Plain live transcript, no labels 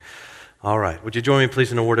All right. Would you join me,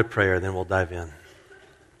 please, in a word of prayer, then we'll dive in.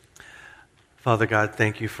 Father God,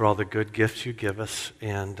 thank you for all the good gifts you give us,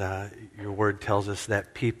 and your word tells us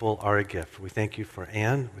that people are a gift. We thank you for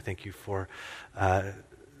Anne. We thank you for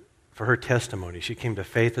her testimony. She came to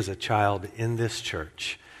faith as a child in this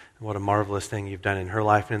church. And what a marvelous thing you've done in her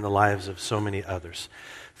life and in the lives of so many others.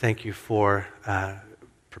 Thank you for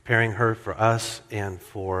preparing her for us and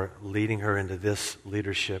for leading her into this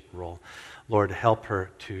leadership role. Lord, help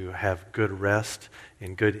her to have good rest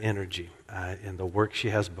and good energy in the work she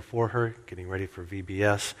has before her, getting ready for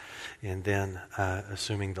VBS, and then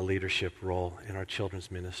assuming the leadership role in our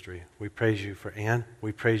children's ministry. We praise you for Anne.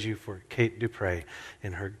 We praise you for Kate Dupre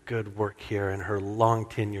and her good work here and her long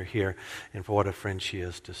tenure here, and for what a friend she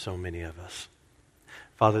is to so many of us.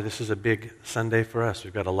 Father, this is a big Sunday for us.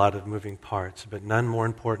 We've got a lot of moving parts, but none more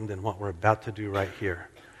important than what we're about to do right here.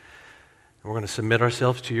 And we're going to submit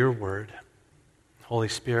ourselves to your word. Holy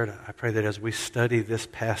Spirit, I pray that as we study this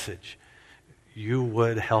passage, you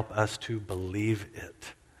would help us to believe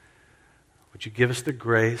it. Would you give us the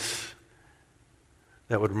grace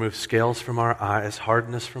that would remove scales from our eyes,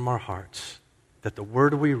 hardness from our hearts, that the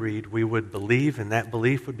word we read we would believe, and that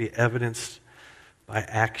belief would be evidenced by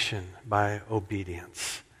action, by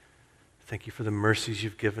obedience. Thank you for the mercies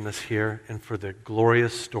you've given us here and for the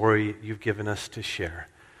glorious story you've given us to share.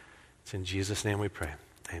 It's in Jesus' name we pray.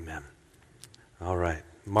 Amen. All right.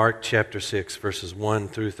 Mark chapter 6, verses 1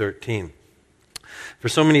 through 13. For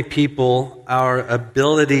so many people, our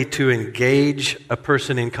ability to engage a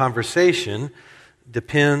person in conversation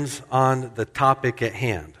depends on the topic at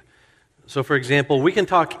hand. So, for example, we can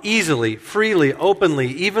talk easily, freely, openly,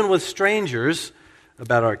 even with strangers,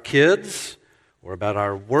 about our kids, or about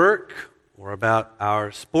our work, or about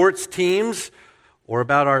our sports teams, or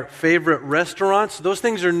about our favorite restaurants. Those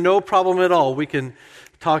things are no problem at all. We can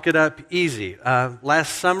talk it up easy.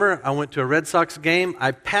 Last summer, I went to a Red Sox game.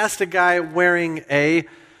 I passed a guy wearing a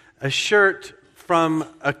shirt from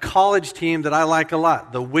a college team that I like a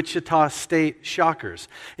lot, the Wichita State Shockers.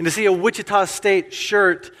 And to see a Wichita State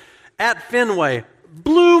shirt at Fenway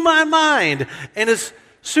blew my mind. And as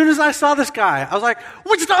soon as I saw this guy, I was like,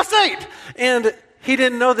 Wichita State! And he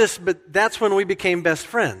didn't know this, but that's when we became best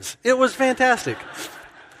friends. It was fantastic.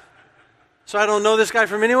 So I don't know this guy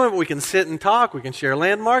from anyone, but we can sit and talk. We can share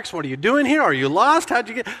landmarks. What are you doing here? Are you lost? How'd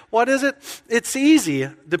you get? What is it? It's easy,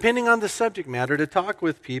 depending on the subject matter, to talk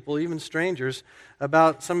with people, even strangers,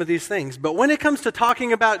 about some of these things. But when it comes to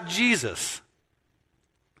talking about Jesus,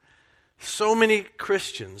 so many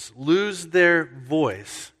Christians lose their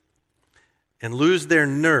voice and lose their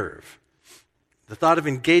nerve. The thought of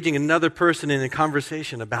engaging another person in a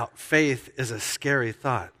conversation about faith is a scary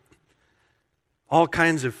thought. All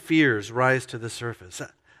kinds of fears rise to the surface.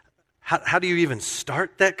 How do you even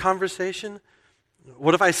start that conversation?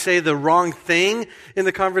 What if I say the wrong thing in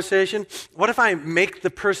the conversation? What if I make the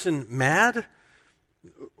person mad?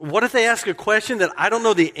 What if they ask a question that I don't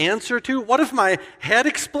know the answer to? What if my head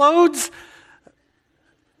explodes?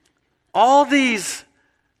 All these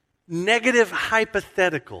negative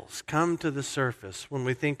hypotheticals come to the surface when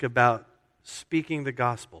we think about speaking the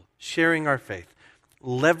gospel, sharing our faith,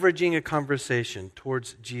 leveraging a conversation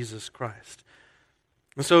towards Jesus Christ.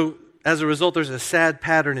 And so, as a result, there's a sad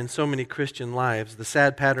pattern in so many Christian lives. The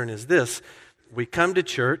sad pattern is this: we come to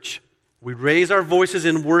church, we raise our voices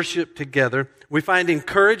in worship together, we find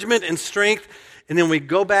encouragement and strength, and then we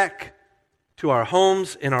go back to our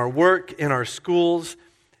homes, in our work, in our schools,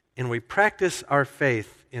 and we practice our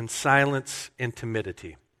faith in silence and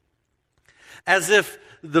timidity. As if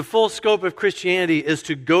the full scope of Christianity is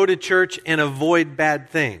to go to church and avoid bad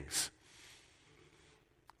things.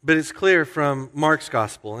 But it's clear from Mark's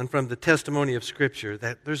gospel and from the testimony of Scripture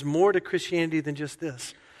that there's more to Christianity than just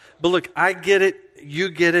this. But look, I get it, you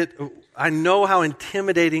get it. I know how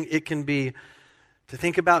intimidating it can be to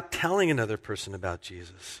think about telling another person about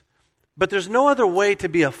Jesus. But there's no other way to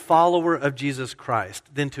be a follower of Jesus Christ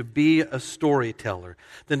than to be a storyteller,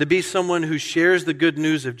 than to be someone who shares the good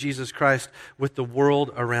news of Jesus Christ with the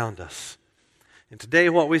world around us. And today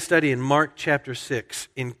what we study in Mark chapter 6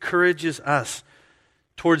 encourages us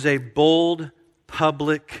towards a bold,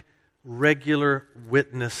 public, regular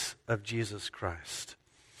witness of Jesus Christ.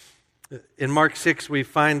 In Mark 6 we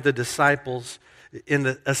find the disciples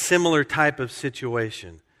in a similar type of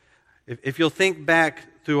situation. If you'll think back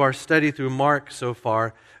through our study through Mark so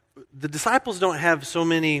far, the disciples don't have so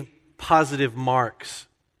many positive marks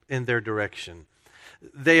in their direction.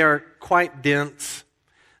 They are quite dense.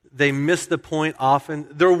 They miss the point often.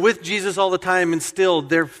 They're with Jesus all the time, and still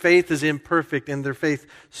their faith is imperfect and their faith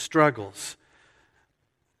struggles.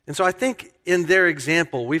 And so I think in their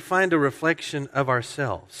example, we find a reflection of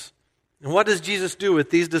ourselves. And what does Jesus do with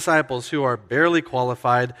these disciples who are barely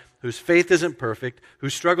qualified, whose faith isn't perfect, who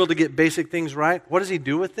struggle to get basic things right? What does he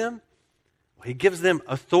do with them? Well, he gives them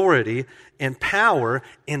authority and power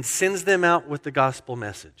and sends them out with the gospel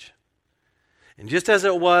message. And just as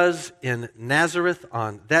it was in Nazareth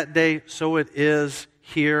on that day, so it is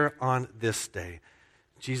here on this day.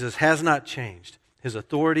 Jesus has not changed. His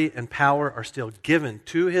authority and power are still given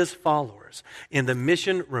to his followers, and the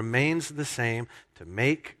mission remains the same, to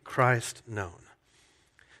make Christ known.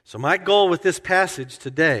 So my goal with this passage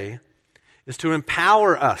today is to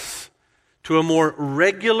empower us to a more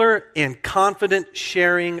regular and confident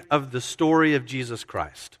sharing of the story of Jesus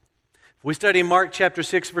Christ. If we study Mark chapter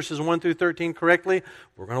 6, verses 1 through 13 correctly,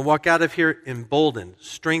 we're going to walk out of here emboldened,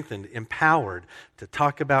 strengthened, empowered to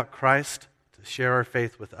talk about Christ, to share our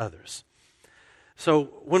faith with others. So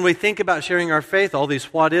when we think about sharing our faith, all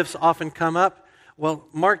these what-ifs often come up. Well,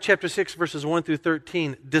 Mark chapter 6, verses 1 through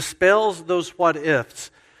 13 dispels those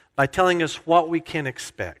what-ifs by telling us what we can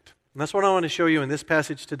expect. And that's what I want to show you in this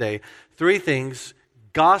passage today. 3 things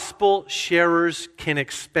gospel sharers can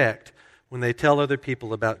expect when they tell other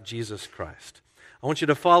people about Jesus Christ. I want you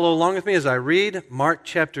to follow along with me as I read Mark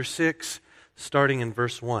chapter 6, starting in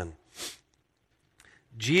verse 1.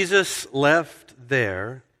 Jesus left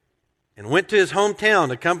there and went to his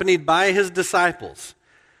hometown, accompanied by his disciples.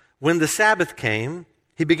 When the Sabbath came,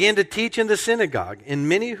 he began to teach in the synagogue, and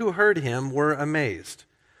many who heard him were amazed.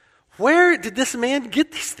 "Where did this man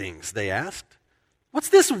get these things?" they asked. "What's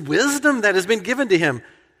this wisdom that has been given to him,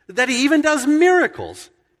 that he even does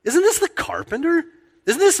miracles? Isn't this the carpenter?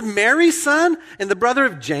 Isn't this Mary's son and the brother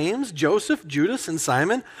of James, Joseph, Judas, and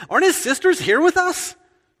Simon? Aren't his sisters here with us?"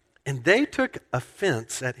 And they took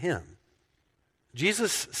offense at him.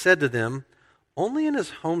 Jesus said to them, "Only in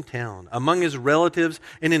his hometown, among his relatives,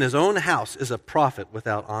 and in his own house is a prophet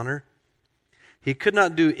without honor." He could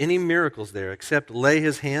not do any miracles there except lay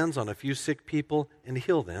his hands on a few sick people and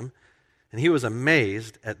heal them, and he was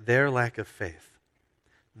amazed at their lack of faith.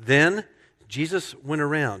 Then Jesus went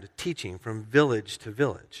around teaching from village to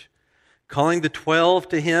village. Calling the 12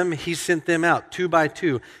 to him, he sent them out 2 by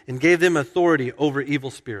 2 and gave them authority over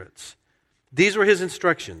evil spirits. These were his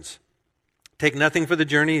instructions. "Take nothing for the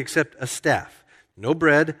journey except a staff, no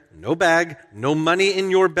bread, no bag, no money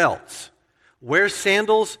in your belts. Wear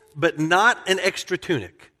sandals, but not an extra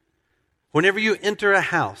tunic. Whenever you enter a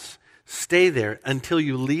house, stay there until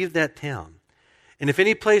you leave that town. And if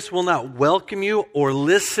any place will not welcome you or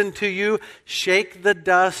listen to you, shake the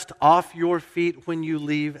dust off your feet when you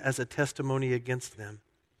leave as a testimony against them."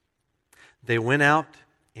 They went out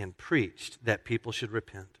and preached that people should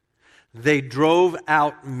repent. They drove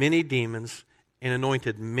out many demons and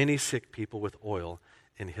anointed many sick people with oil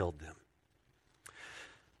and healed them.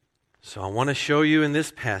 So I want to show you in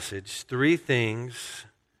this passage 3 things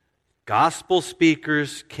gospel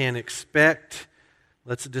speakers can expect.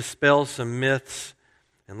 Let's dispel some myths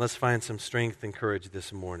and let's find some strength and courage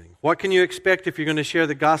this morning. What can you expect if you're going to share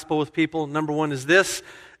the gospel with people? Number 1 is this: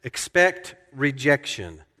 expect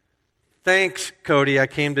rejection. "Thanks, Cody, I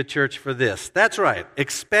came to church for this." That's right.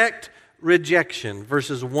 Expect rejection.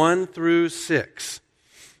 Verses 1 through 6.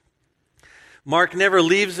 Mark never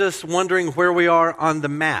leaves us wondering where we are on the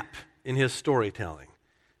map in his storytelling.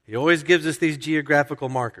 He always gives us these geographical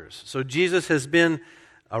markers. So Jesus has been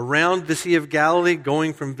around the Sea of Galilee,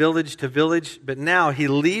 going from village to village, but now he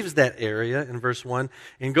leaves that area in verse 1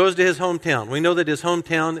 and goes to his hometown. We know that his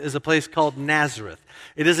hometown is a place called Nazareth.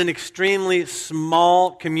 It is an extremely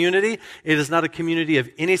small community. It is not a community of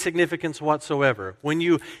any significance whatsoever. When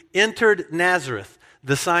you entered Nazareth,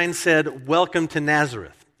 the sign said, "Welcome to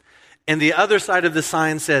Nazareth." And the other side of the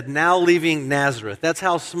sign said, "Now leaving Nazareth." That's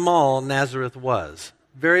how small Nazareth was.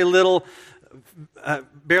 Very little,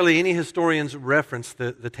 barely any historians reference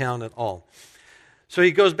the town at all. So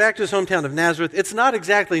he goes back to his hometown of Nazareth. It's not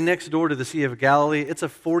exactly next door to the Sea of Galilee. It's a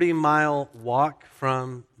 40-mile walk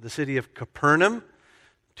from the city of Capernaum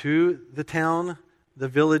to the town, the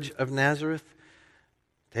village of Nazareth.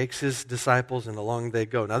 Takes his disciples and along they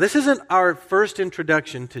go. Now this isn't our first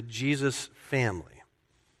introduction to Jesus' family.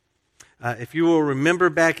 If you will remember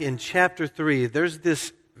back in chapter 3, there's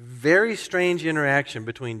this very strange interaction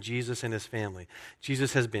between Jesus and his family.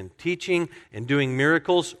 Jesus has been teaching and doing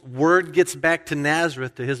miracles. Word gets back to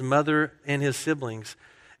Nazareth, to his mother and his siblings,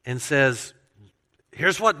 and says,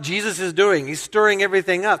 "Here's what Jesus is doing. He's stirring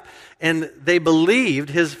everything up." And they believed,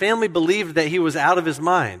 his family believed that he was out of his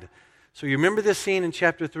mind. So you remember this scene in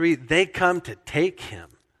chapter 3? They come to take him.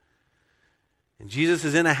 And Jesus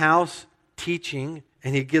is in a house teaching,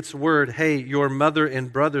 and he gets word, "Hey, your mother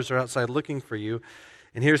and brothers are outside looking for you."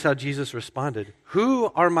 And here's how Jesus responded: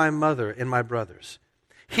 "Who are my mother and my brothers?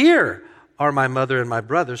 Here are my mother and my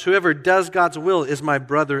brothers. Whoever does God's will is my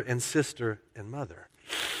brother and sister and mother.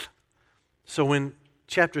 So when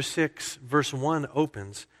chapter 6, verse 1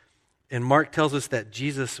 opens, and Mark tells us that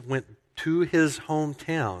Jesus went to his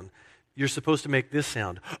hometown, you're supposed to make this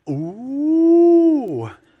sound. Ooh!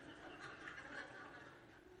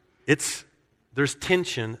 There's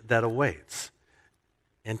tension that awaits,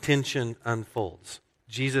 and tension unfolds.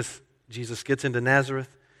 Jesus gets into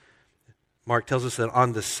Nazareth. Mark tells us that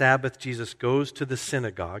on the Sabbath, Jesus goes to the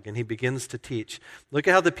synagogue and he begins to teach. Look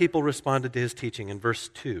at how the people responded to his teaching in verse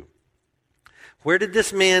 2. Where did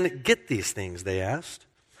this man get these things, they asked.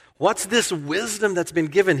 What's this wisdom that's been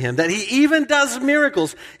given him that he even does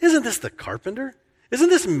miracles? Isn't this the carpenter? Isn't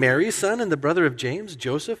this Mary's son and the brother of James,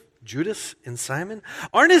 Joseph, Judas, and Simon?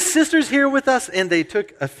 Aren't his sisters here with us? And they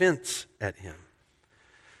took offense at him.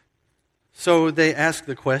 So they ask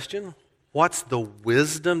the question, what's the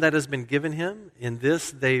wisdom that has been given him? In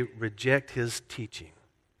this, they reject his teaching.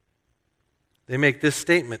 They make this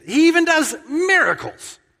statement, he even does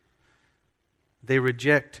miracles. They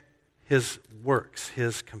reject his works,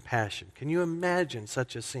 his compassion. Can you imagine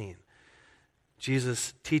such a scene?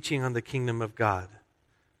 Jesus teaching on the kingdom of God.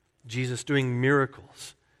 Jesus doing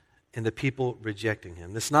miracles, and the people rejecting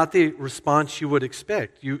him. That's not the response you would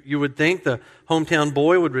expect. You would think the hometown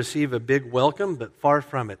boy would receive a big welcome, but far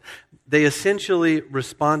from it. They essentially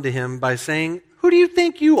respond to him by saying, who do you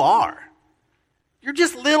think you are? You're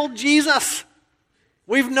just little Jesus.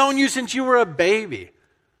 We've known you since you were a baby.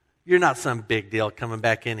 You're not some big deal coming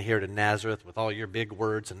back in here to Nazareth with all your big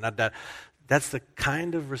words and that. That's the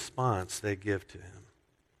kind of response they give to him.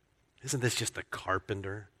 Isn't this just a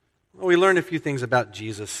carpenter? Well, we learn a few things about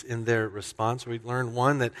Jesus in their response. We learn,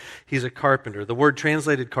 one, that he's a carpenter. The word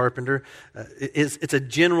translated carpenter, it's a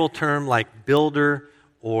general term like builder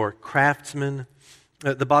or craftsman.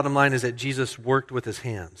 The bottom line is that Jesus worked with his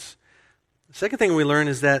hands. The second thing we learn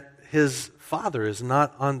is that his father is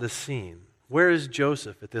not on the scene. Where is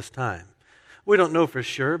Joseph at this time? We don't know for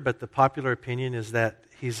sure, but the popular opinion is that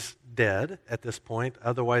he's dead at this point.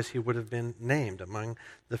 Otherwise, he would have been named among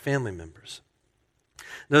the family members.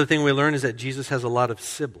 Another thing we learn is that Jesus has a lot of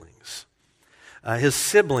siblings. His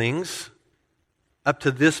siblings, up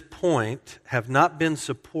to this point, have not been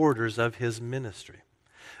supporters of his ministry.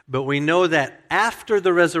 But we know that after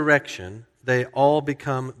the resurrection, they all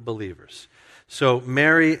become believers. So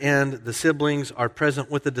Mary and the siblings are present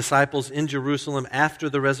with the disciples in Jerusalem after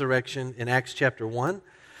the resurrection in Acts chapter 1.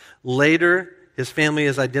 Later, his family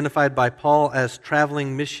is identified by Paul as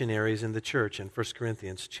traveling missionaries in the church in 1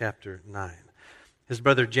 Corinthians chapter 9. His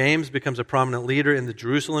brother James becomes a prominent leader in the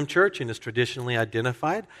Jerusalem church and is traditionally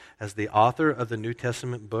identified as the author of the New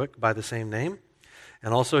Testament book by the same name.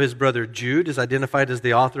 And also his brother Jude is identified as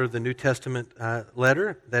the author of the New Testament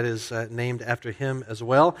letter that is named after him as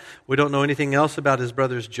well. We don't know anything else about his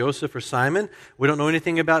brothers Joseph or Simon. We don't know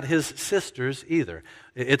anything about his sisters either.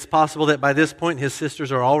 It's possible that by this point his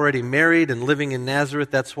sisters are already married and living in Nazareth.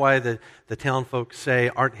 That's why the town folks say,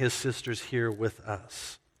 aren't his sisters here with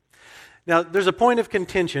us? Now, there's a point of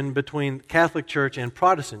contention between Catholic Church and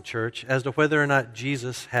Protestant Church as to whether or not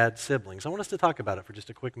Jesus had siblings. I want us to talk about it for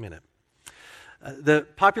just a quick minute. The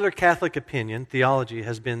popular Catholic opinion, theology,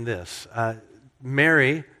 has been this.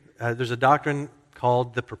 Mary, there's a doctrine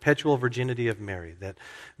called the perpetual virginity of Mary, that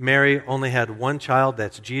Mary only had one child,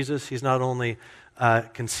 that's Jesus. He's not only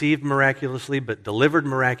conceived miraculously, but delivered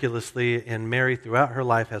miraculously, and Mary, throughout her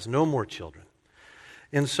life, has no more children.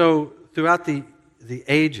 And so, throughout the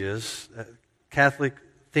ages, Catholic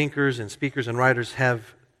thinkers and speakers and writers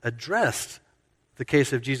have addressed the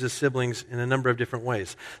case of Jesus' siblings in a number of different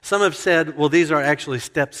ways. Some have said, well, these are actually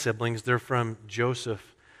step-siblings. They're from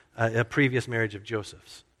Joseph, a previous marriage of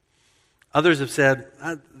Joseph's. Others have said,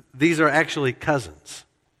 these are actually cousins.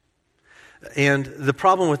 And the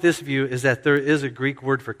problem with this view is that there is a Greek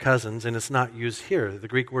word for cousins, and it's not used here. The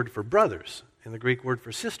Greek word for brothers and the Greek word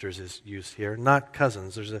for sisters is used here, not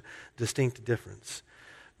cousins. There's a distinct difference.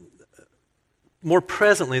 More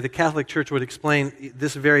presently, the Catholic Church would explain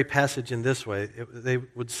this very passage in this way. They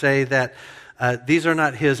would say that these are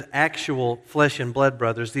not his actual flesh and blood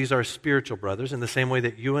brothers. These are spiritual brothers in the same way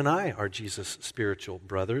that you and I are Jesus' spiritual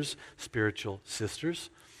brothers, spiritual sisters.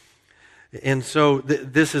 And so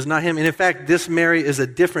this is not him. And in fact, this Mary is a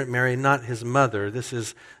different Mary, not his mother.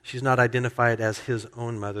 She's not identified as his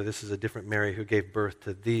own mother. This is a different Mary who gave birth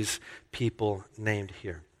to these people named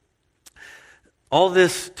here. All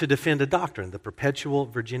this to defend a doctrine, the perpetual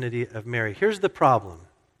virginity of Mary. Here's the problem.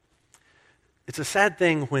 It's a sad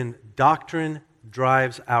thing when doctrine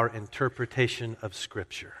drives our interpretation of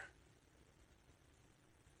Scripture.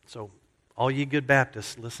 So, all ye good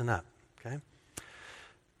Baptists, listen up, okay?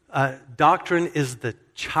 Doctrine is the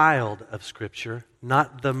child of Scripture,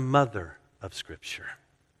 not the mother of Scripture.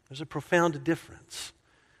 There's a profound difference.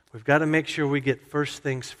 We've got to make sure we get first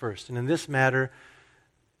things first. And in this matter,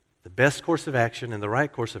 the best course of action and the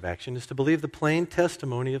right course of action is to believe the plain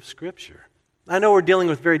testimony of Scripture. I know we're dealing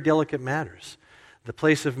with very delicate matters. The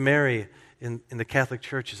place of Mary in the Catholic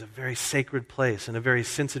Church is a very sacred place and a very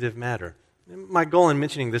sensitive matter. My goal in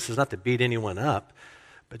mentioning this is not to beat anyone up,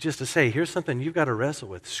 but just to say, here's something you've got to wrestle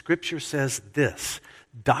with. Scripture says this.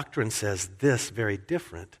 Doctrine says this, very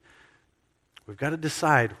different. We've got to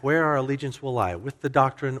decide where our allegiance will lie, with the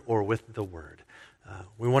doctrine or with the Word.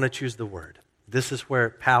 We want to choose the Word. This is where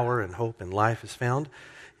power and hope and life is found.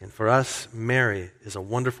 And for us, Mary is a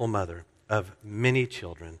wonderful mother of many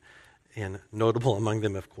children. And notable among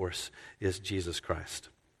them, of course, is Jesus Christ.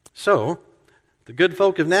 So, the good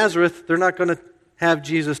folk of Nazareth, they're not going to have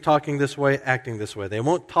Jesus talking this way, acting this way. They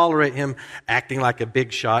won't tolerate him acting like a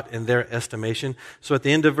big shot in their estimation. So at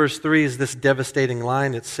the end of verse 3 is this devastating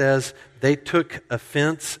line. It says, they took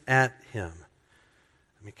offense at him.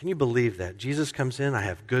 I mean, can you believe that? Jesus comes in, I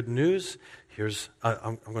have good news.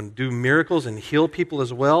 I'm going to do miracles and heal people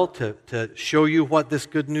as well to show you what this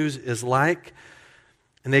good news is like.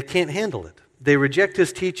 And they can't handle it. They reject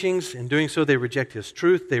his teachings. In doing so, they reject his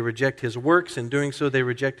truth. They reject his works. In doing so, they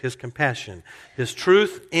reject his compassion. His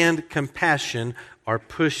truth and compassion are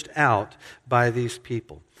pushed out by these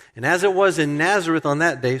people. And as it was in Nazareth on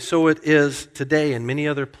that day, so it is today in many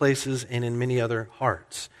other places and in many other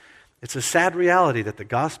hearts. It's a sad reality that the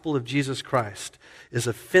gospel of Jesus Christ is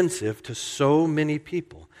offensive to so many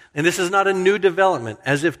people. And this is not a new development,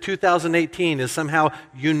 as if 2018 is somehow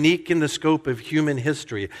unique in the scope of human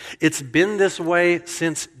history. It's been this way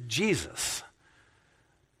since Jesus.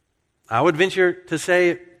 I would venture to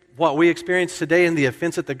say what we experience today in the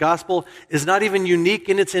offense at the gospel is not even unique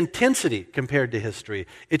in its intensity compared to history.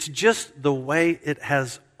 It's just the way it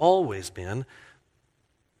has always been.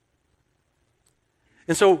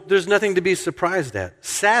 And so there's nothing to be surprised at.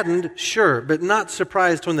 Saddened, sure, but not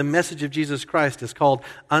surprised when the message of Jesus Christ is called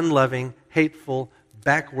unloving, hateful,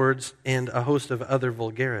 backwards, and a host of other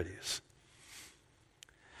vulgarities.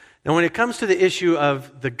 Now, when it comes to the issue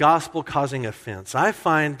of the gospel causing offense, I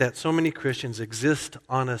find that so many Christians exist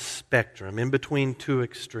on a spectrum in between two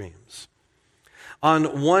extremes.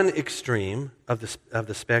 On one extreme of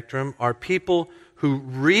the spectrum are people who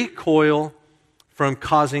recoil from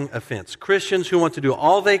causing offense. Christians who want to do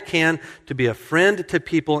all they can to be a friend to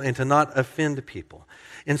people and to not offend people.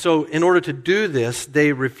 And so in order to do this,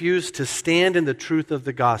 they refuse to stand in the truth of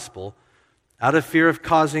the gospel out of fear of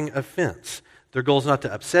causing offense. Their goal is not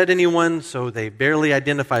to upset anyone, so they barely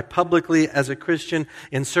identify publicly as a Christian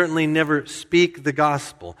and certainly never speak the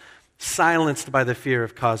gospel, silenced by the fear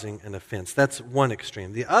of causing an offense. That's one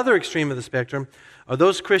extreme. The other extreme of the spectrum are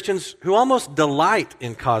those Christians who almost delight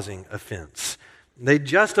in causing offense. They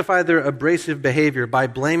justify their abrasive behavior by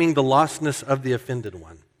blaming the lostness of the offended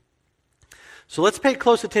one. So let's pay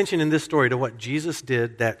close attention in this story to what Jesus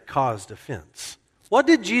did that caused offense. What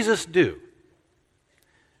did Jesus do?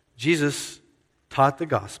 Jesus taught the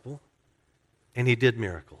gospel, and he did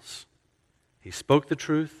miracles. He spoke the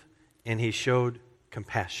truth, and he showed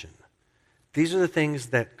compassion. These are the things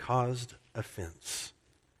that caused offense.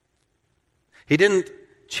 He didn't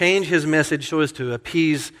change his message so as to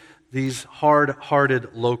appease these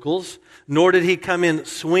hard-hearted locals, nor did he come in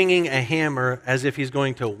swinging a hammer as if he's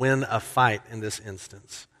going to win a fight in this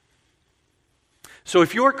instance. So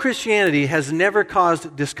if your Christianity has never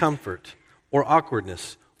caused discomfort or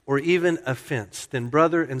awkwardness or even offense, then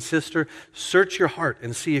brother and sister, search your heart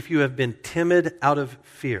and see if you have been timid out of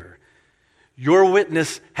fear. Your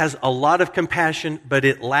witness has a lot of compassion, but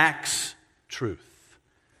it lacks truth.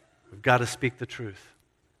 We've got to speak the truth.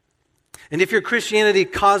 And if your Christianity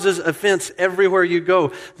causes offense everywhere you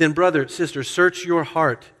go, then brother, sister, search your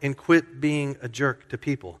heart and quit being a jerk to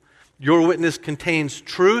people. Your witness contains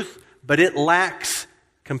truth, but it lacks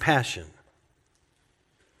compassion.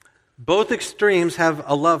 Both extremes have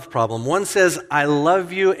a love problem. One says, I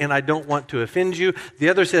love you and I don't want to offend you. The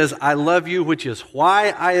other says, I love you, which is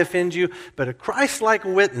why I offend you. But a Christ-like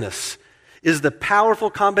witness is the powerful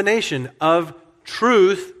combination of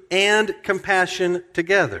truth and compassion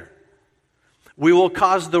together. We will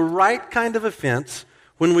cause the right kind of offense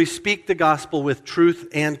when we speak the gospel with truth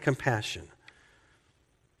and compassion.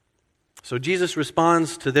 So Jesus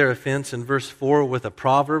responds to their offense in verse 4 with a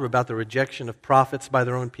proverb about the rejection of prophets by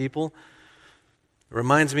their own people. It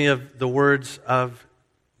reminds me of the words of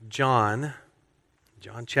John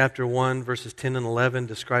John chapter 1, verses 10 and 11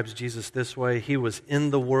 describes Jesus this way. He was in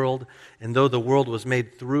the world, and though the world was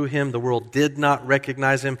made through him, the world did not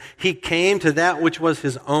recognize him. He came to that which was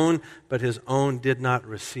his own, but his own did not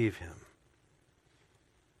receive him.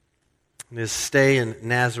 And his stay in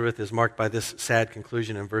Nazareth is marked by this sad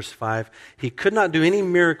conclusion in verse 5. He could not do any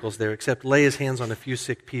miracles there except lay his hands on a few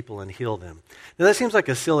sick people and heal them. Now that seems like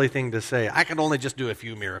a silly thing to say. I could only just do a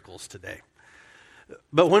few miracles today.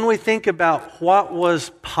 But when we think about what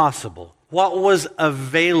was possible, what was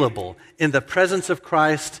available in the presence of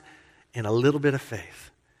Christ and a little bit of faith,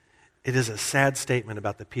 it is a sad statement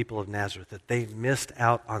about the people of Nazareth that they missed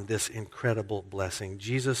out on this incredible blessing.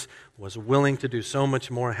 Jesus was willing to do so much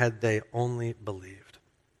more had they only believed.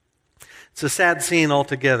 It's a sad scene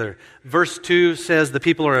altogether. Verse 2 says the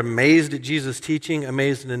people are amazed at Jesus' teaching,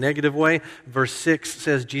 amazed in a negative way. Verse 6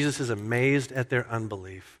 says Jesus is amazed at their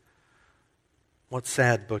unbelief. What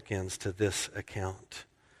sad bookends to this account.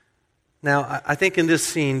 Now, I think in this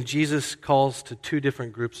scene, Jesus calls to two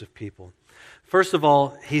different groups of people. First of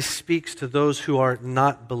all, he speaks to those who are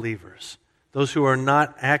not believers, those who are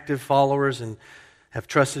not active followers and have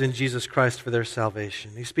trusted in Jesus Christ for their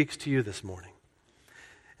salvation. He speaks to you this morning.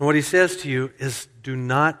 And what he says to you is, do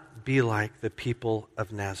not be like the people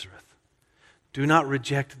of Nazareth. Do not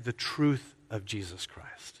reject the truth of Jesus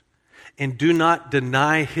Christ. And do not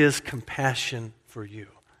deny his compassion for you.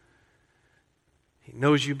 He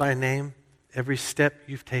knows you by name, every step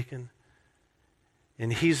you've taken,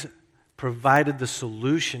 and he's provided the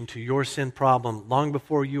solution to your sin problem long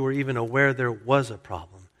before you were even aware there was a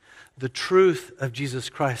problem. The truth of Jesus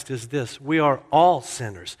Christ is this: we are all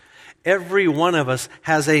sinners. Every one of us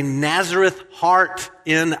has a Nazareth heart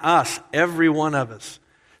in us, every one of us.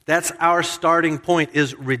 That's our starting point,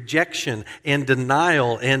 is rejection and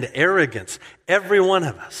denial and arrogance. Every one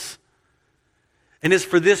of us. And it's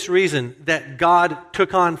for this reason that God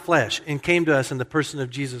took on flesh and came to us in the person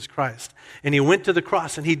of Jesus Christ. And he went to the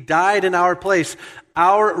cross and he died in our place.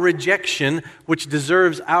 Our rejection, which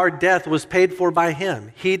deserves our death, was paid for by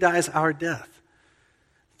him. He dies our death.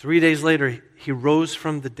 3 days later, he rose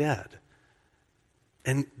from the dead.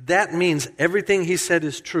 And that means everything he said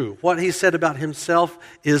is true. What he said about himself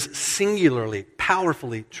is singularly,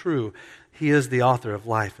 powerfully true. He is the author of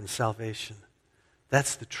life and salvation.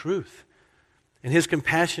 That's the truth. And his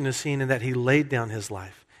compassion is seen in that he laid down his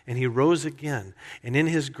life and he rose again. And in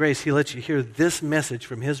his grace, he lets you hear this message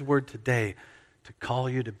from his word today to call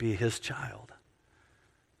you to be his child.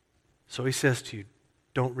 So he says to you,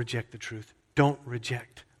 don't reject the truth. Don't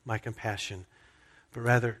reject my compassion, but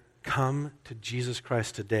rather come to Jesus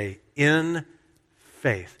Christ today in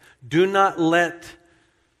faith. Do not let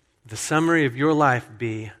the summary of your life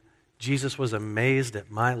be, Jesus was amazed at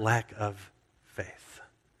my lack of faith.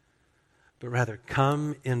 But rather,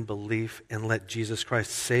 come in belief and let Jesus Christ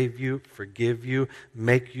save you, forgive you,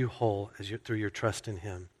 make you whole through your trust in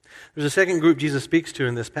him. There's a second group Jesus speaks to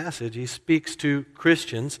in this passage. He speaks to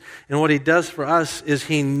Christians, and what he does for us is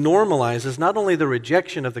he normalizes not only the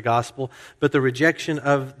rejection of the gospel, but the rejection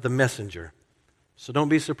of the messenger. So don't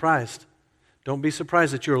be surprised. Don't be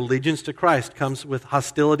surprised that your allegiance to Christ comes with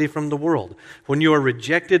hostility from the world. When you are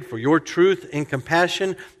rejected for your truth and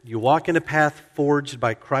compassion, you walk in a path forged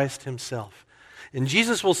by Christ himself. And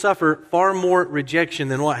Jesus will suffer far more rejection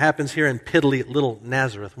than what happens here in piddly little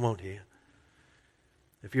Nazareth, won't he?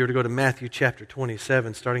 If you were to go to Matthew chapter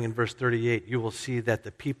 27, starting in verse 38, you will see that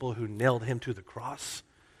the people who nailed him to the cross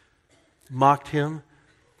mocked him.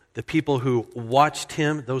 The people who watched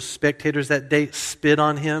him, those spectators that day, spit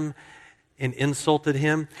on him and insulted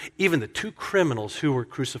him. Even the two criminals who were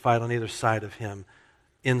crucified on either side of him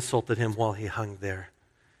insulted him while he hung there.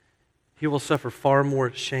 He will suffer far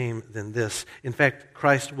more shame than this. In fact,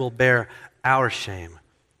 Christ will bear our shame.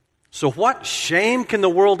 So what shame can the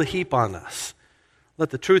world heap on us? Let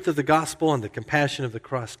the truth of the gospel and the compassion of the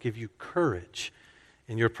cross give you courage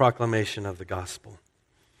in your proclamation of the gospel.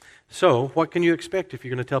 So, what can you expect if you're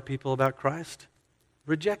going to tell people about Christ?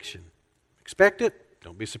 Rejection. Expect it.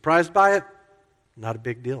 Don't be surprised by it. Not a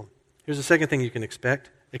big deal. Here's the second thing you can expect.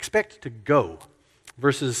 Expect to go.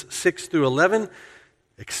 Verses 6 through 11,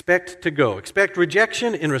 expect to go. Expect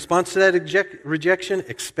rejection. In response to that rejection,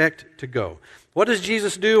 expect to go. What does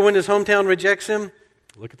Jesus do when his hometown rejects him?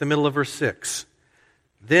 Look at the middle of verse 6.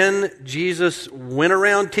 Then Jesus went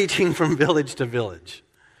around teaching from village to village.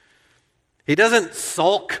 He doesn't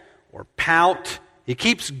sulk or pout. He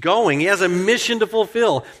keeps going. He has a mission to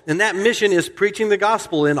fulfill. And that mission is preaching the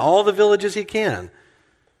gospel in all the villages he can.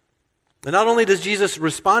 And not only does Jesus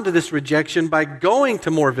respond to this rejection by going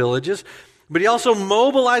to more villages, But he also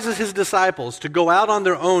mobilizes his disciples to go out on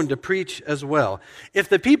their own to preach as well. If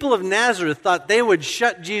the people of Nazareth thought they would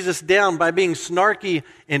shut Jesus down by being snarky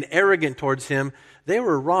and arrogant towards him, they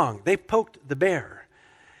were wrong. They poked the bear.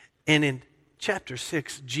 And in chapter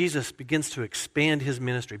 6, Jesus begins to expand his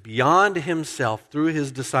ministry beyond himself through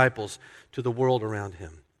his disciples to the world around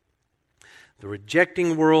him. The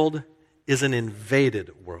rejecting world is an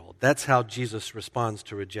invaded world. That's how Jesus responds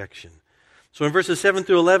to rejection. So in verses 7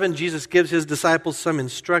 through 11, Jesus gives his disciples some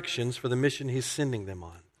instructions for the mission he's sending them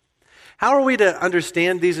on. How are we to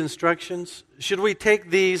understand these instructions? Should we take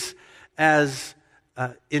these as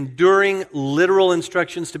enduring, literal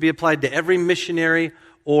instructions to be applied to every missionary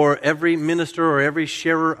or every minister or every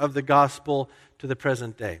sharer of the gospel to the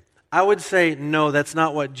present day? I would say no, that's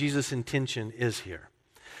not what Jesus' intention is here.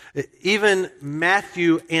 Even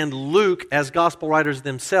Matthew and Luke, as gospel writers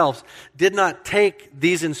themselves, did not take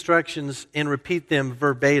these instructions and repeat them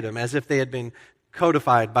verbatim as if they had been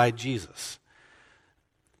codified by Jesus.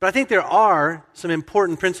 But I think there are some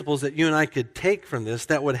important principles that you and I could take from this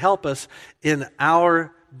that would help us in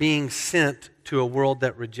our being sent to a world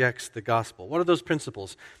that rejects the gospel. What are those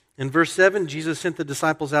principles? In verse 7, Jesus sent the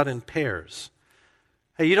disciples out in pairs.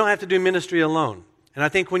 Hey, you don't have to do ministry alone. And I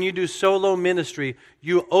think when you do solo ministry,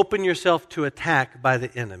 you open yourself to attack by the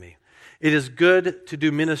enemy. It is good to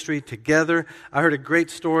do ministry together. I heard a great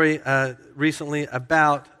story recently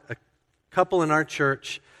about a couple in our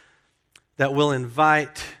church that will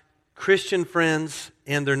invite Christian friends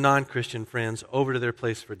and their non-Christian friends over to their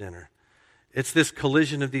place for dinner. It's this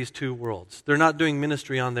collision of these two worlds. They're not doing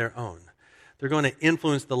ministry on their own. They're going to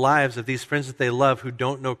influence the lives of these friends that they love who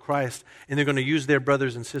don't know Christ, and they're going to use their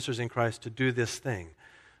brothers and sisters in Christ to do this thing.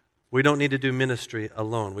 We don't need to do ministry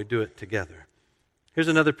alone. We do it together. Here's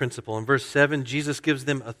another principle. In verse 7, Jesus gives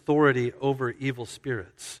them authority over evil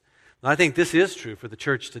spirits. Now, I think this is true for the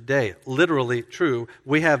church today. Literally true.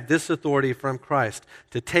 We have this authority from Christ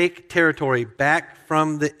to take territory back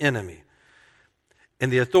from the enemy.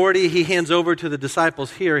 And the authority he hands over to the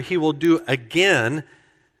disciples here, he will do again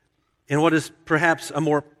in what is perhaps a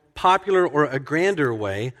more popular or a grander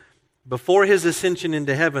way before his ascension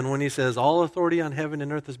into heaven, when he says, all authority on heaven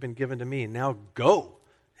and earth has been given to me. Now go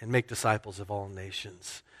and make disciples of all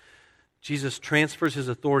nations. Jesus transfers his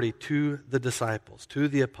authority to the disciples, to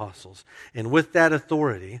the apostles. And with that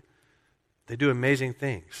authority, they do amazing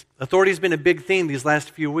things. Authority has been a big theme these last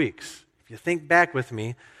few weeks. If you think back with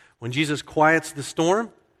me, when Jesus quiets the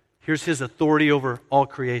storm, here's his authority over all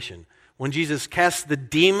creation. When Jesus casts the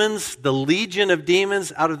demons, the legion of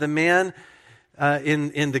demons out of the man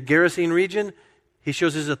in the Gerasene region, he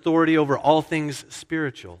shows his authority over all things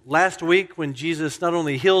spiritual. Last week, when Jesus not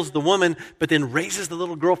only heals the woman, but then raises the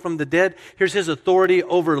little girl from the dead, here's his authority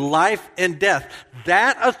over life and death.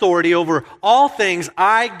 That authority over all things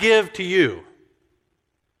I give to you.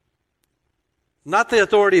 Not the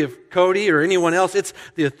authority of Cody or anyone else. It's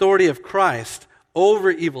the authority of Christ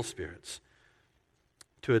over evil spirits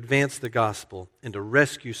to advance the gospel and to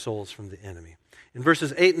rescue souls from the enemy. In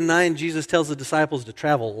verses 8 and 9, Jesus tells the disciples to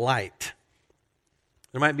travel light.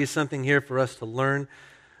 There might be something here for us to learn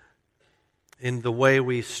in the way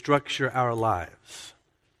we structure our lives.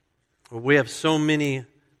 We have so many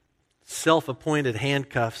self-appointed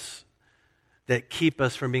handcuffs that keep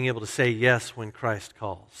us from being able to say yes when Christ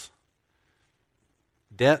calls.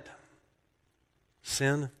 Debt,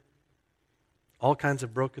 sin, all kinds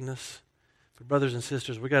of brokenness. But brothers and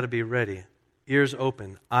sisters, we've got to be ready, ears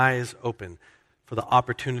open, eyes open, for the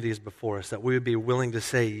opportunities before us, that we would be willing to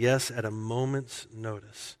say yes at a moment's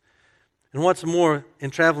notice. And what's more,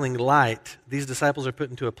 in traveling light, these disciples are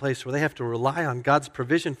put into a place where they have to rely on God's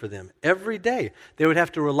provision for them. Every day, they would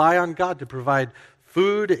have to rely on God to provide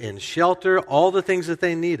food and shelter, all the things that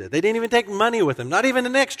they needed. They didn't even take money with them, not even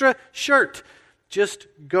an extra shirt. Just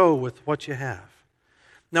go with what you have.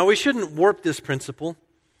 Now, we shouldn't warp this principle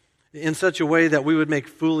in such a way that we would make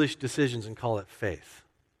foolish decisions and call it faith.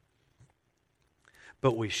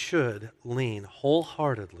 But we should lean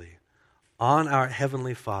wholeheartedly on our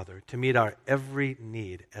Heavenly Father to meet our every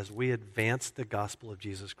need as we advance the gospel of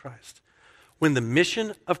Jesus Christ. When the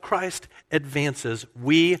mission of Christ advances,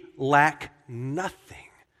 we lack nothing.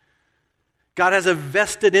 God has a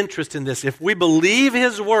vested interest in this. If we believe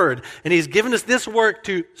His word, and He's given us this work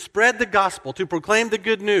to spread the gospel, to proclaim the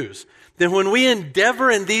good news, then when we endeavor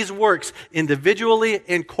in these works individually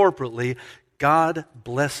and corporately, God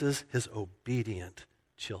blesses His obedient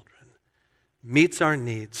children, meets our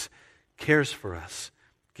needs, cares for us,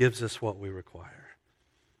 gives us what we require.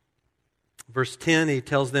 Verse 10, he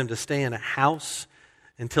tells them to stay in a house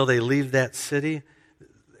until they leave that city.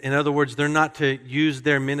 In other words, they're not to use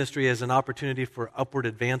their ministry as an opportunity for upward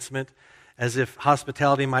advancement as if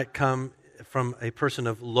hospitality might come from a person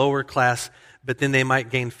of lower class, but then they might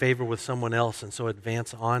gain favor with someone else and so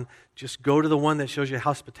advance on. Just go to the one that shows you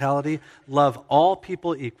hospitality. Love all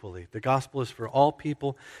people equally. The gospel is for all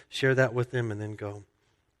people. Share that with them and then go.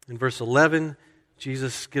 In verse 11,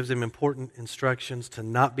 Jesus gives them important instructions to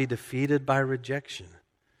not be defeated by rejection.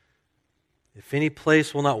 If any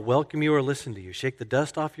place will not welcome you or listen to you, shake the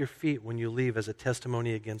dust off your feet when you leave as a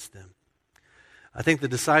testimony against them. I think the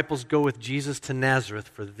disciples go with Jesus to Nazareth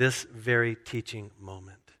for this very teaching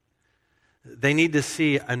moment. They need to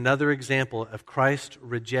see another example of Christ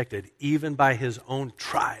rejected, even by his own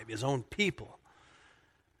tribe, his own people,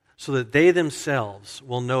 so that they themselves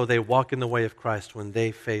will know they walk in the way of Christ when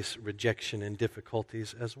they face rejection and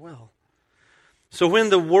difficulties as well. So when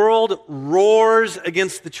the world roars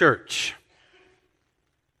against the church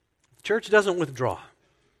doesn't withdraw.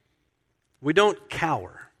 We don't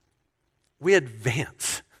cower. We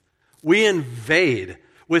advance. We invade.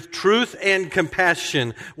 With truth and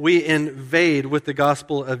compassion, we invade with the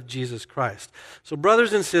gospel of Jesus Christ. So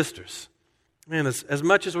brothers and sisters, man, as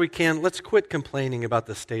much as we can, let's quit complaining about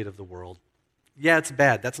the state of the world. Yeah, it's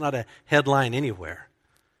bad. That's not a headline anywhere.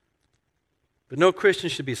 But no Christian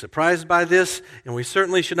should be surprised by this, and we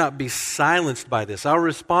certainly should not be silenced by this. Our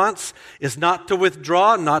response is not to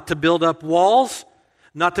withdraw, not to build up walls,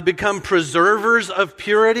 not to become preservers of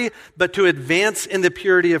purity, but to advance in the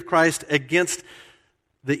purity of Christ against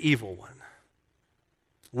the evil one.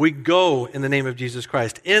 We go in the name of Jesus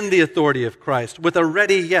Christ, in the authority of Christ, with a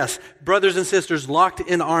ready yes, brothers and sisters locked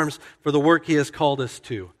in arms for the work he has called us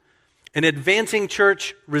to. An advancing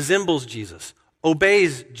church resembles Jesus,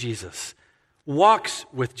 obeys Jesus, walks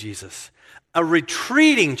with Jesus. A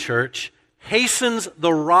retreating church hastens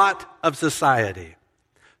the rot of society.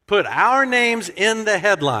 Put our names in the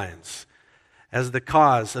headlines as the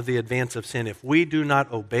cause of the advance of sin if we do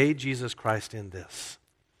not obey Jesus Christ in this.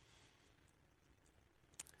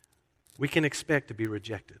 We can expect to be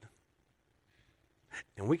rejected.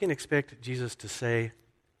 And we can expect Jesus to say,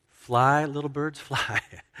 fly, little birds, fly.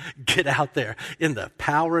 Get out there in the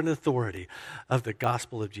power and authority of the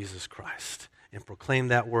gospel of Jesus Christ and proclaim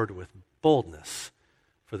that word with boldness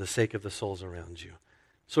for the sake of the souls around you.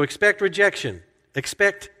 So expect rejection.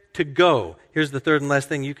 Expect to go. Here's the third and last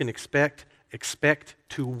thing you can expect. Expect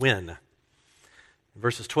to win.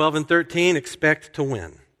 Verses 12 and 13, expect to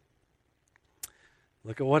win.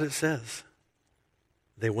 Look at what it says.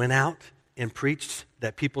 They went out and preached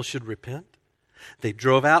that people should repent. They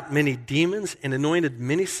drove out many demons and anointed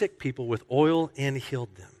many sick people with oil and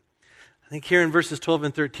healed them. I think here in verses 12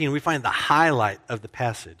 and 13, we find the highlight of the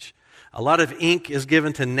passage. A lot of ink is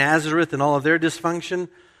given to Nazareth and all of their dysfunction.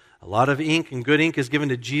 A lot of ink and good ink is given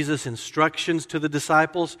to Jesus' instructions to the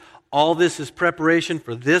disciples. All this is preparation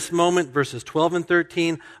for this moment. Verses 12 and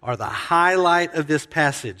 13 are the highlight of this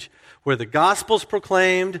passage, where the gospel's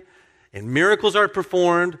proclaimed and miracles are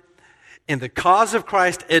performed and the cause of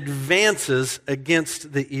Christ advances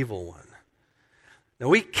against the evil one. Now,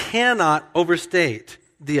 we cannot overstate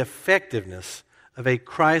the effectiveness of a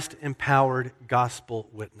Christ-empowered gospel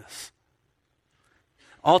witness.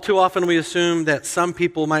 All too often we assume that some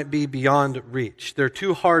people might be beyond reach. They're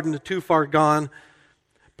too hardened, too far gone.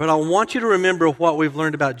 But I want you to remember what we've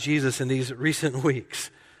learned about Jesus in these recent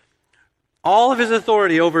weeks. All of his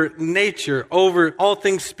authority over nature, over all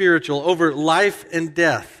things spiritual, over life and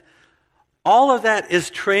death, all of that is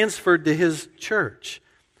transferred to his church.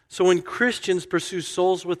 So when Christians pursue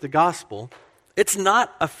souls with the gospel, it's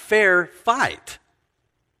not a fair fight.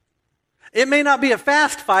 It may not be a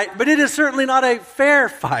fast fight, but it is certainly not a fair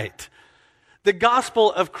fight. The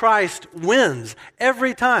gospel of Christ wins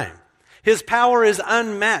every time. His power is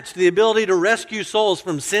unmatched. The ability to rescue souls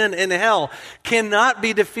from sin and hell cannot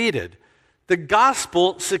be defeated. The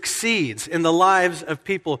gospel succeeds in the lives of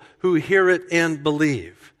people who hear it and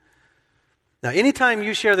believe. Now, anytime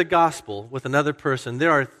you share the gospel with another person,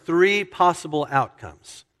 there are three possible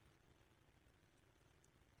outcomes.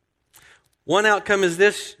 One outcome is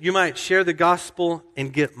this: you might share the gospel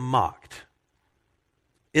and get mocked,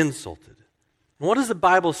 insulted. And what does the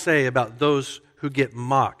Bible say about those who get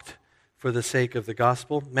mocked for the sake of the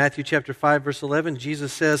gospel? Matthew chapter 5, verse 11,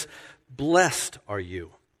 Jesus says, "Blessed are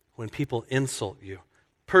you when people insult you,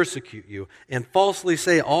 persecute you, and falsely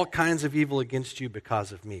say all kinds of evil against you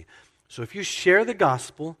because of me." So if you share the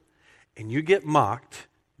gospel and you get mocked,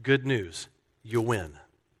 good news, you win.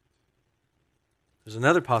 There's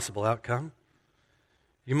another possible outcome.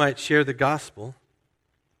 You might share the gospel,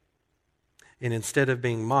 and instead of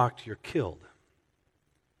being mocked, you're killed.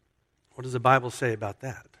 What does the Bible say about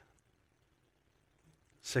that?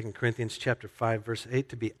 2 Corinthians chapter 5, verse 8,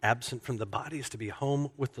 to be absent from the body is to be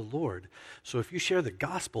home with the Lord. So if you share the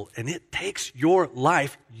gospel and it takes your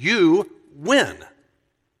life, you win.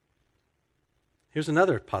 Here's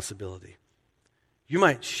another possibility. You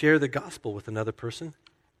might share the gospel with another person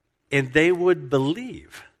and they would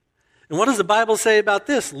believe. And what does the Bible say about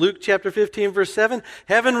this? Luke chapter 15, verse 7,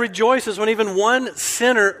 heaven rejoices when even one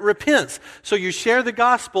sinner repents. So you share the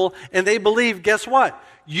gospel and they believe, guess what?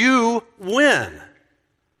 You win.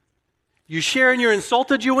 You share and you're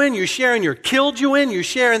insulted, you win. You share and you're killed, you win. You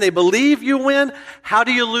share and they believe, you win. How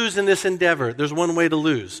do you lose in this endeavor? There's one way to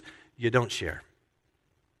lose. You don't share.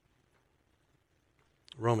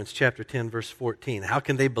 Romans chapter 10, verse 14. How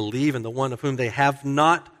can they believe in the one of whom they have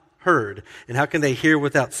not heard? And how can they hear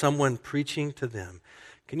without someone preaching to them?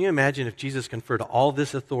 Can you imagine if Jesus conferred all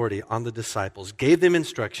this authority on the disciples, gave them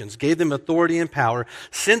instructions, gave them authority and power,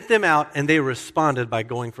 sent them out, and they responded by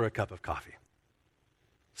going for a cup of coffee?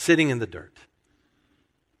 Sitting in the dirt,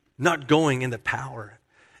 not going in the power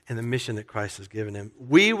and the mission that Christ has given him.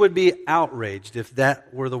 We would be outraged if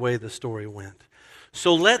that were the way the story went.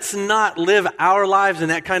 So let's not live our lives in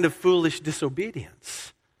that kind of foolish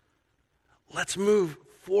disobedience. Let's move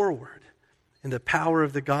forward in the power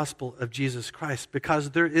of the gospel of Jesus Christ,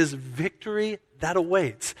 because there is victory that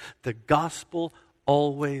awaits. The gospel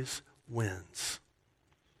always wins.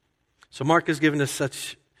 So Mark has given us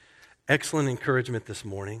such excellent encouragement this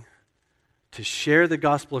morning to share the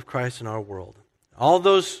gospel of Christ in our world. All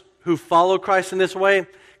those who follow Christ in this way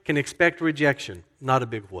can expect rejection, not a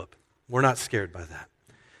big whoop. We're not scared by that.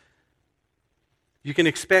 You can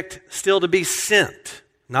expect still to be sent,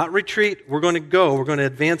 not retreat. We're going to go. We're going to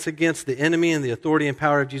advance against the enemy and the authority and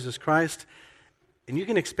power of Jesus Christ. And you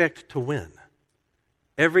can expect to win.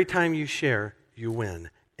 Every time you share, you win.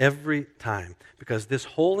 Every time. Because this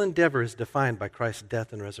whole endeavor is defined by Christ's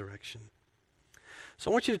death and resurrection.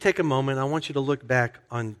 So I want you to take a moment. I want you to look back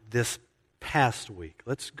on this past week.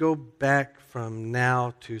 Let's go back from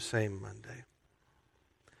now to, say, Monday.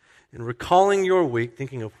 And recalling your week,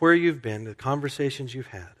 thinking of where you've been, the conversations you've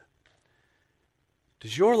had,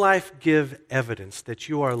 does your life give evidence that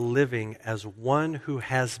you are living as one who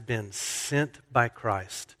has been sent by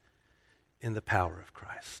Christ in the power of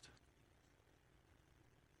Christ?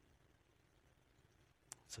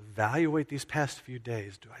 Let's evaluate these past few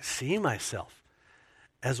days. Do I see myself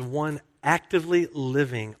as one actively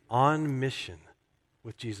living on mission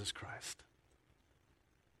with Jesus Christ?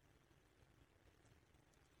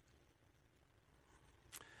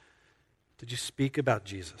 Did you speak about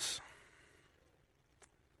Jesus?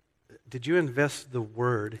 Did you invest the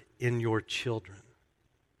word in your children?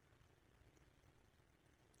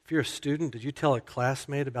 If you're a student, did you tell a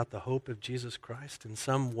classmate about the hope of Jesus Christ in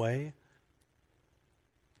some way?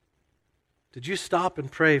 Did you stop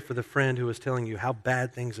and pray for the friend who was telling you how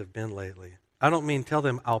bad things have been lately? I don't mean tell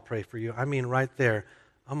them I'll pray for you. I mean right there,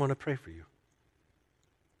 I'm going to pray for you.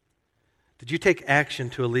 Did you take action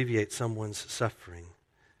to alleviate someone's suffering?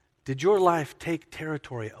 Did your life take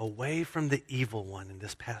territory away from the evil one in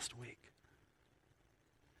this past week?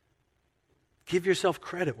 Give yourself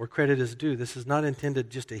credit where credit is due. This is not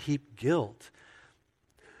intended just to heap guilt.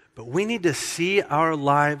 But we need to see our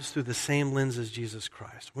lives through the same lens as Jesus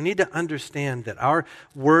Christ. We need to understand that our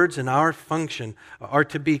words and our function are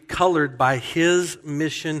to be colored by His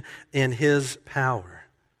mission and His power.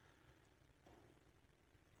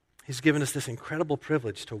 He's given us this incredible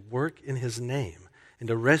privilege to work in His name and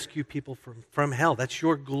to rescue people from hell. That's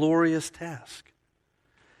your glorious task.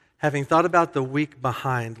 Having thought about the week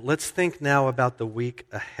behind, let's think now about the week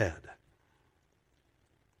ahead.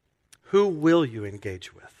 Who will you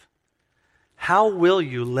engage with? How will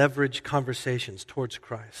you leverage conversations towards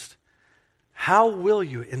Christ? How will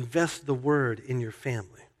you invest the word in your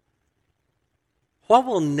family? What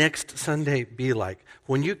will next Sunday be like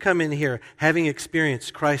when you come in here having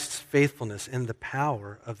experienced Christ's faithfulness and the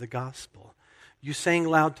power of the gospel? You sang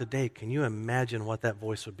loud today. Can you imagine what that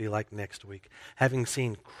voice would be like next week, having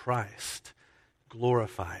seen Christ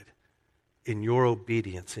glorified in your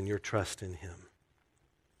obedience and your trust in Him?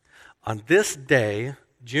 On this day,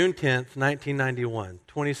 June 10th, 1991,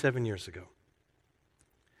 27 years ago,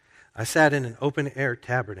 I sat in an open-air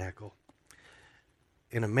tabernacle,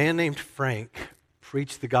 and a man named Frank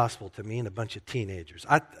preached the gospel to me and a bunch of teenagers.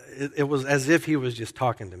 It was as if he was just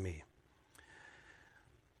talking to me.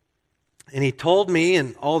 And he told me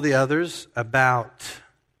and all the others about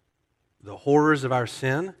the horrors of our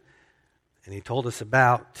sin, and he told us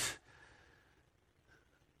about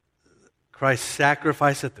Christ's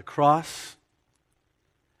sacrifice at the cross,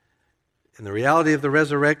 and the reality of the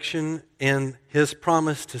resurrection, and His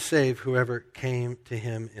promise to save whoever came to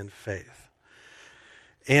Him in faith.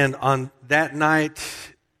 And on that night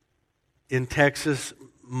in Texas,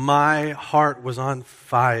 my heart was on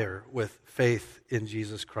fire with faith in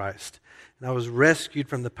Jesus Christ. And I was rescued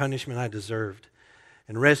from the punishment I deserved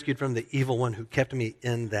and rescued from the evil one who kept me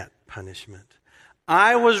in that punishment.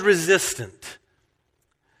 I was resistant,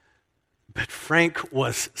 but Frank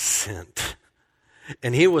was sent.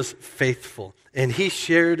 And he was faithful. And he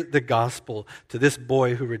shared the gospel to this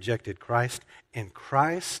boy who rejected Christ. And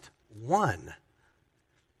Christ won.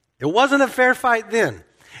 It wasn't a fair fight then.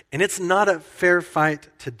 And it's not a fair fight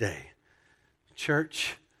today.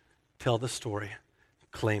 Church, tell the story.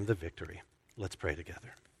 Claim the victory. Let's pray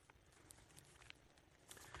together.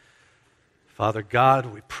 Father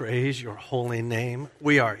God, we praise your holy name.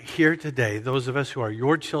 We are here today, those of us who are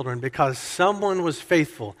your children, because someone was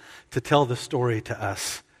faithful to tell the story to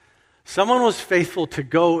us. Someone was faithful to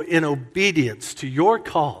go in obedience to your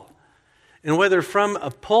call. And whether from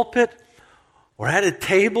a pulpit or at a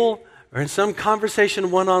table or in some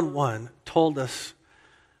conversation one-on-one, told us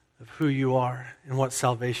of who you are and what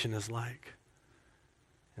salvation is like.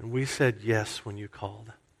 And we said yes when you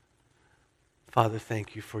called. Father,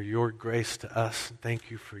 thank you for your grace to us. Thank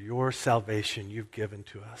you for your salvation you've given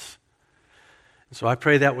to us. And so I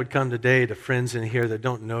pray that would come today to friends in here that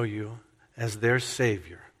don't know you as their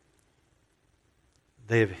Savior.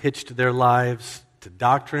 They have hitched their lives to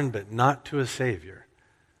doctrine, but not to a Savior.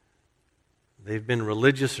 They've been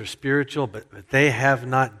religious or spiritual, but they have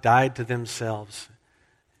not died to themselves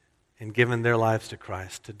and given their lives to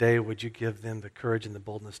Christ. Today, would you give them the courage and the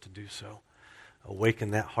boldness to do so?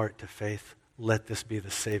 Awaken that heart to faith. Let this be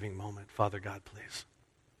the saving moment. Father God, please.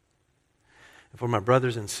 And for my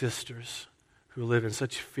brothers and sisters who live in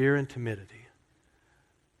such fear and timidity,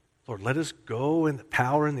 Lord, let us go in the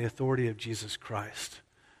power and the authority of Jesus Christ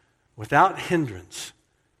without hindrance,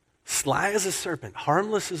 sly as a serpent,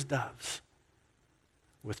 harmless as doves,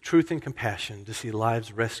 with truth and compassion to see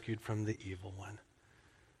lives rescued from the evil one.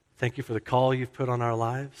 Thank you for the call you've put on our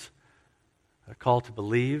lives, a call to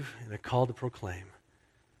believe and a call to proclaim.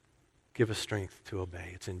 Give us strength to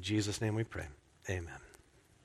obey. It's in Jesus' name we pray. Amen.